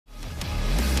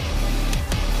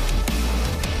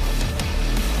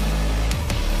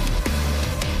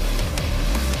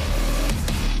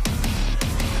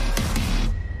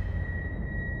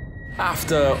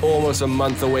After almost a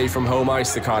month away from home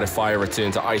ice, the Cardiff Fire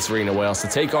returned to Ice Arena Wales to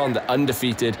take on the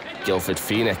undefeated Guildford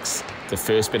Phoenix. The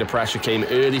first bit of pressure came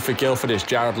early for Guildford as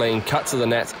Jarrod Lane cut to the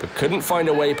net, but couldn't find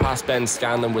a way past Ben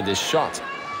Scanlon with his shot.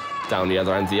 Down the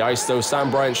other end of the ice, though, Sam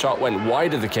Bryant's shot went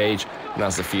wide of the cage, and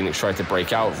as the Phoenix tried to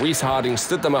break out, Reece Harding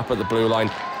stood them up at the blue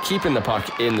line, keeping the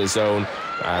puck in the zone.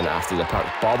 And after the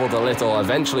puck bobbled a little,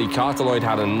 eventually Cartoloid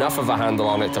had enough of a handle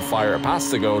on it to fire it past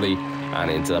the goalie and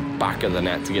into the back of the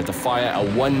net to give the Fire a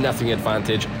 1-0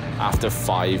 advantage after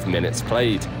 5 minutes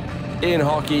played. In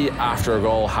hockey, after a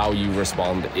goal, how you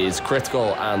respond is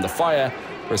critical, and the Fire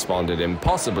responded in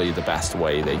possibly the best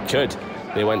way they could.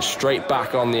 They went straight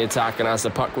back on the attack, and as the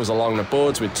puck was along the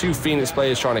boards with 2 Phoenix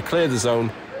players trying to clear the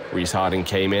zone, Reece Harding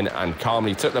came in and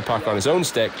calmly took the puck on his own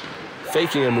stick,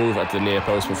 faking a move at the near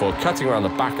post before cutting around the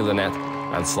back of the net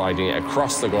and sliding it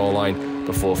across the goal line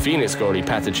before Phoenix goalie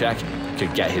Petr Cech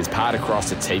could get his pad across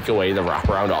to take away the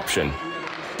wraparound option.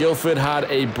 Guildford had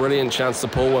a brilliant chance to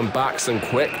pull one back, some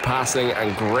quick passing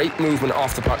and great movement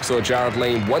off the puck saw Jarrod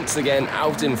Lane once again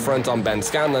out in front on Ben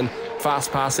Scanlon.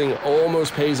 Fast passing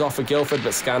almost pays off for Guildford,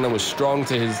 but Scanlon was strong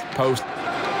to his post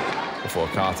before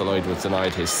Cartoloid was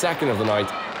denied his second of the night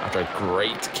after a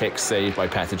great kick save by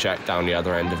Petr Cech down the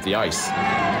other end of the ice.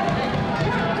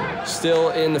 Still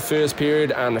in the first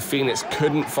period, and the Phoenix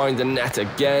couldn't find the net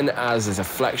again as the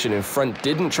deflection in front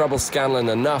didn't trouble Scanlon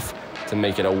enough to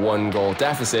make it a 1-goal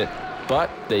deficit,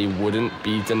 but they wouldn't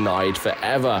be denied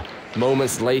forever.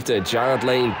 Moments later, Jarrod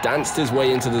Lane danced his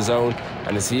way into the zone,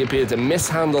 and as he appeared to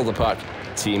mishandle the puck,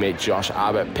 teammate Josh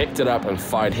Abbott picked it up and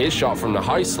fired his shot from the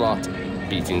high slot,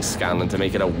 beating Scanlon to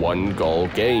make it a 1-goal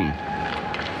game.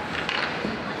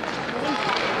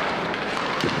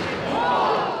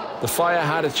 The Fire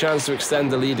had a chance to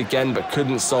extend the lead again but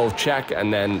couldn't solve Cech,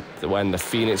 and then when the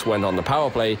Phoenix went on the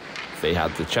power play, they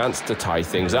had the chance to tie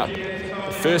things up.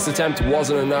 The first attempt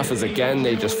wasn't enough as again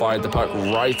they just fired the puck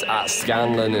right at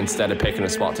Scanlon instead of picking a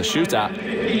spot to shoot at.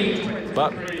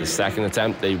 But the second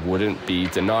attempt they wouldn't be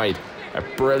denied. A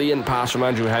brilliant pass from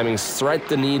Andrew Hemmings threaded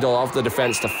the needle of the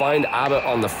defence to find Abbott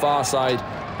on the far side,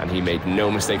 and he made no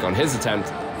mistake on his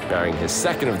attempt, bearing his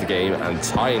second of the game and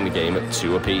tying the game at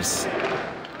 2 apiece.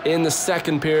 In the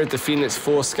second period, the Phoenix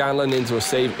forced Scanlon into a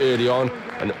save early on,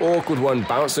 an awkward one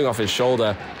bouncing off his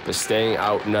shoulder, but staying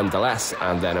out nonetheless,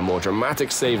 and then a more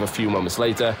dramatic save a few moments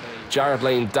later. Jarrod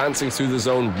Lane dancing through the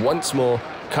zone once more,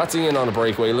 cutting in on a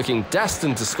breakaway, looking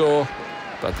destined to score,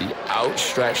 but the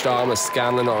outstretched arm of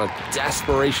Scanlon on a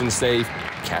desperation save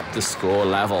kept the score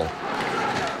level.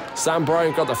 Sam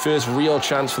Bryant got the first real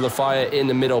chance for the Fire in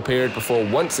the middle period before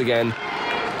once again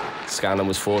Scanlon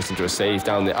was forced into a save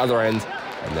down the other end.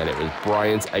 And then it was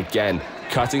Bryant again.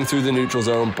 Cutting through the neutral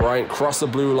zone, Bryant crossed the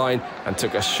blue line and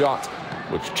took a shot,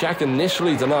 which Cech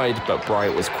initially denied, but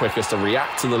Bryant was quickest to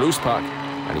react to the loose puck,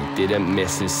 and he didn't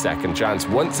miss his second chance,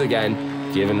 once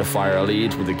again giving the Fire a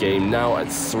lead, with the game now at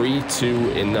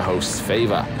 3-2 in the host's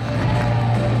favour.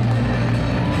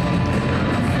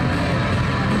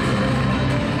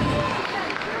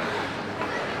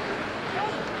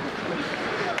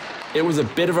 It was a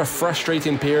bit of a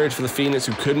frustrating period for the Phoenix,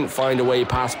 who couldn't find a way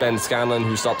past Ben Scanlon,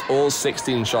 who stopped all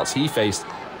 16 shots he faced,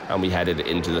 and we headed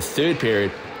into the third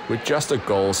period with just a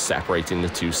goal separating the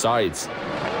two sides.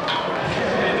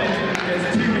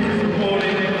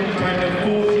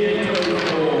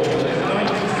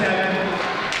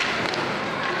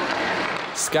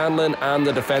 Scanlon and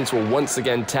the defence were once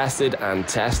again tested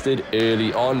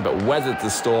early on, but weathered the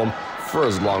storm for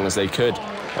as long as they could.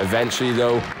 Eventually,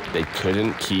 though, they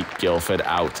couldn't keep Guildford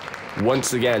out.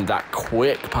 Once again, that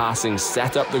quick passing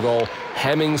set up the goal.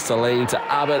 Hemmings to Lane to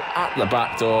Abbott at the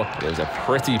back door. It was a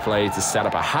pretty play to set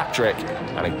up a hat-trick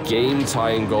and a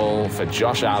game-tying goal for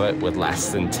Josh Abbott with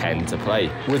less than 10 to play.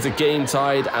 With the game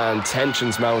tied and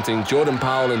tensions mounting, Jordan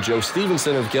Powell and Joe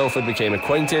Stevenson of Guildford became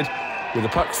acquainted. With the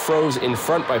puck froze in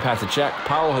front by Petr Cech,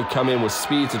 Powell had come in with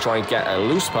speed to try and get a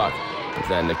loose puck, but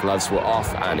then the gloves were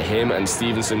off and him and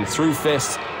Stevenson threw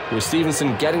fists, with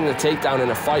Stevenson getting the takedown in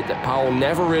a fight that Powell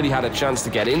never really had a chance to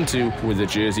get into, with the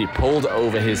jersey pulled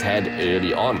over his head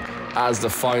early on. As the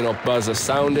final buzzer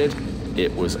sounded,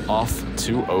 it was off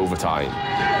to overtime.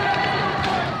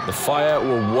 The Fire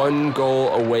were 1 goal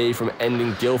away from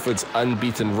ending Guildford's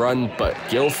unbeaten run, but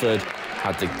Guildford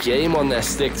had the game on their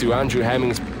stick through Andrew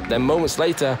Hemmings. Then moments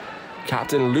later,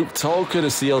 Captain Luke Toll could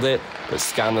have sealed it, but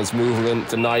Scanlon's movement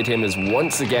denied him as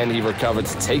once again he recovered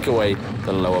to take away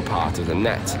the lower part of the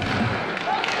net.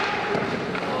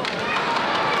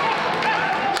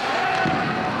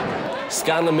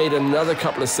 Scanlon made another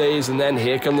couple of saves, and then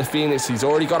here come the Phoenix. He's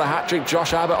already got a hat-trick.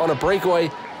 Josh Abbott on a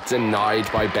breakaway,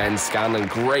 denied by Ben Scanlon.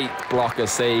 Great blocker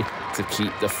save to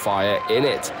keep the Fire in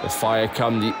it. The Fire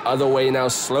come the other way now,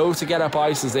 slow to get up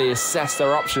ice as they assess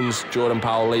their options. Jordan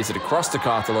Powell lays it across to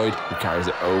Carter Lloyd, who carries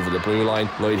it over the blue line.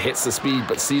 Lloyd hits the speed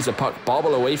but sees the puck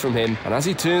bobble away from him, and as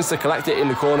he turns to collect it in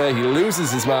the corner, he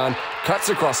loses his man, cuts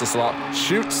across the slot,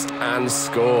 shoots and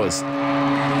scores.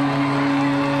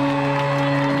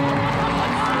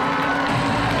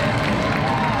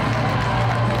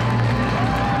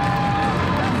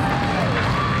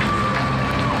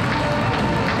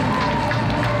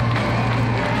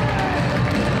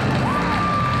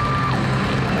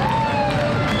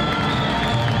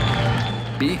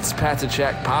 Beats Petr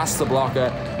Cech past the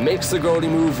blocker, makes the goalie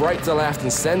move right to left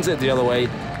and sends it the other way,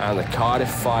 and the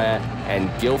Cardiff Fire end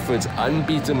Guildford's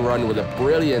unbeaten run with a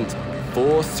brilliant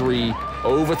 4-3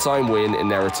 overtime win in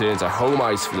their return to home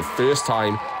ice for the first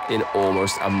time in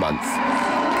almost a month.